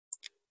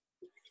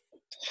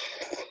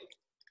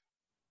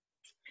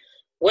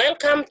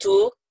Welcome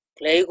to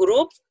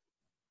Playgroup.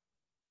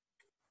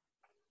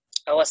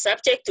 Our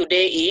subject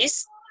today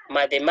is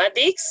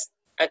mathematics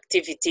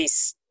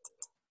activities.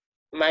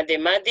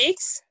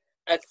 Mathematics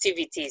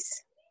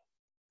activities.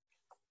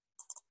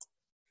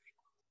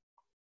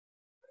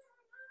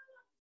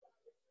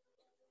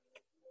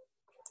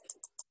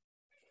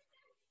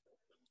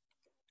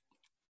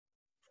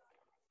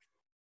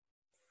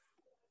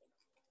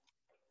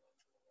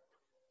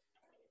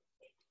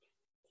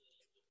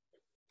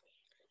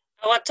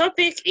 Our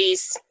topic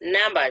is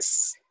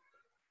numbers.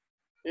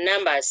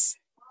 Numbers.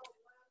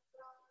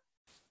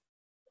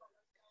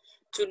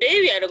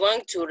 Today we are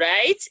going to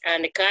write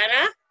and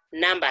color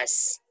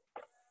numbers.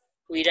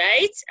 We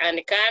write and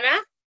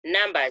color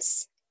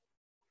numbers.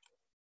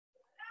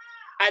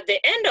 At the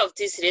end of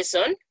this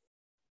lesson,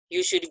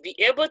 you should be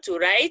able to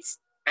write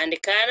and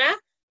color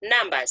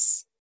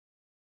numbers.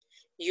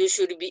 You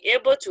should be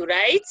able to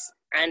write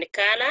and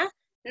color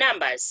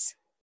numbers.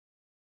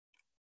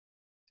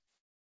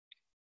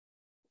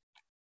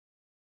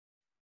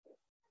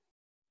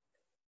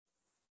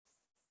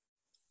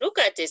 Look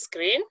at the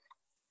screen.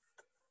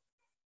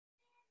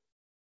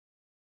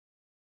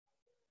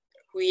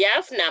 We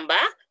have number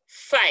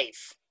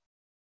 5.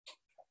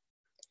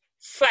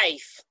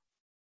 5.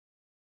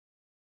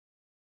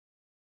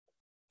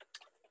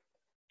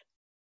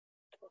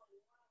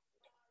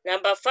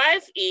 Number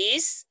 5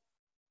 is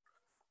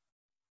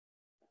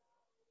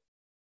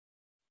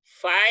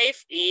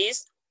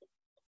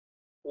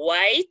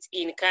white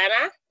in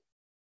color.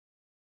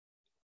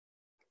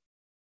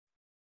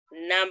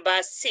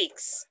 Number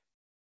 6.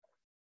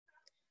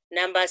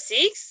 Number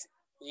 6,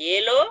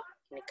 yellow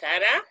in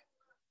color.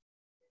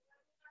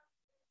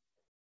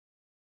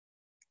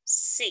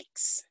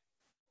 6.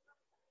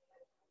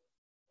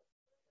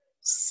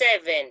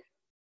 7,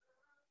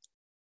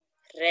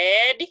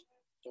 red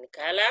in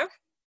color.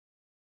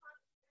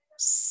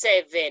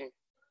 7.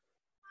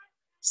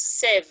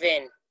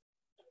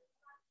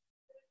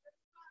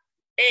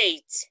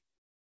 8,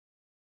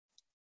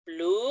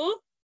 blue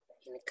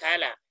in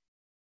color.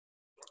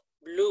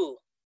 Blue.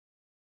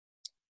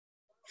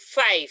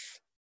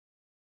 5,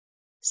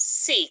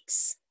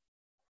 6,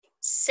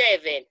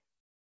 7,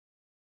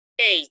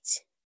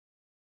 8.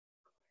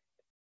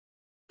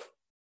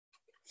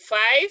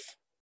 5,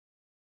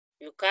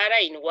 you color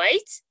in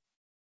white.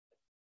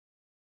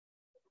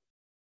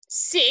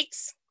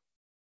 6,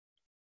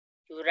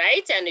 you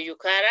write and you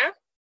color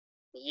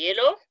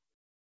yellow.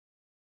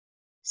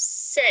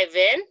 7,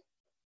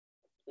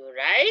 you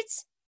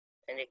write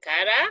and you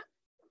color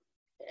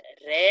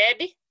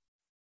red.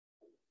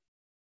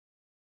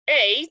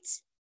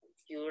 8,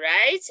 you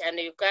write and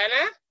you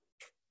color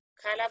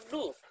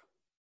blue.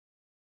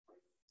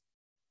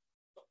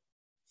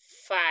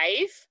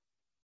 5,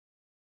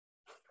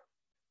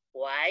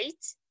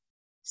 white.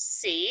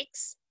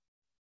 6,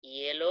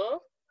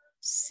 yellow.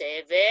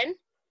 7,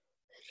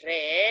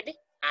 red.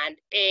 And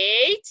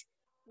 8,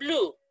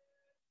 blue.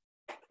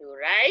 You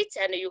write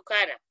and you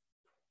color.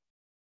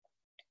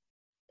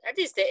 That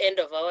is the end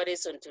of our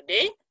lesson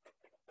today.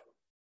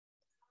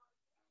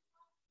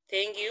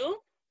 Thank you.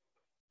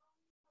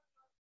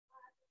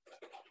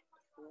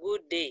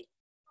 Good day.